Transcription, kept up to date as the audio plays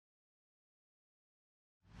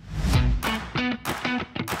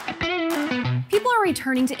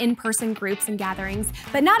returning to in-person groups and gatherings,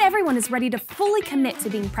 but not everyone is ready to fully commit to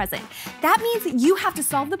being present. That means that you have to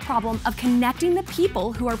solve the problem of connecting the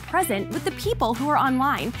people who are present with the people who are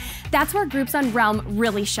online. That's where groups on Realm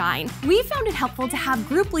really shine. We found it helpful to have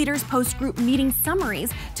group leaders post group meeting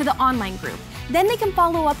summaries to the online group. Then they can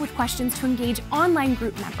follow up with questions to engage online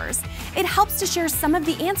group members. It helps to share some of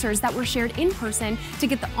the answers that were shared in person to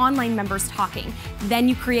get the online members talking. Then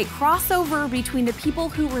you create crossover between the people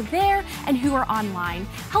who were there and who are online,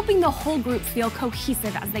 helping the whole group feel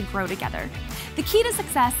cohesive as they grow together. The key to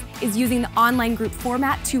success is using the online group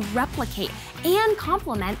format to replicate and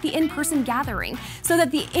complement the in-person gathering so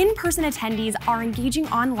that the in-person attendees are engaging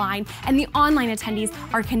online and the online attendees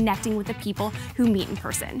are connecting with the people who meet in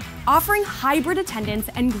person. Offering hybrid attendance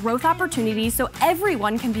and growth opportunities so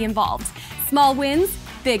everyone can be involved. Small wins,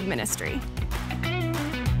 big ministry.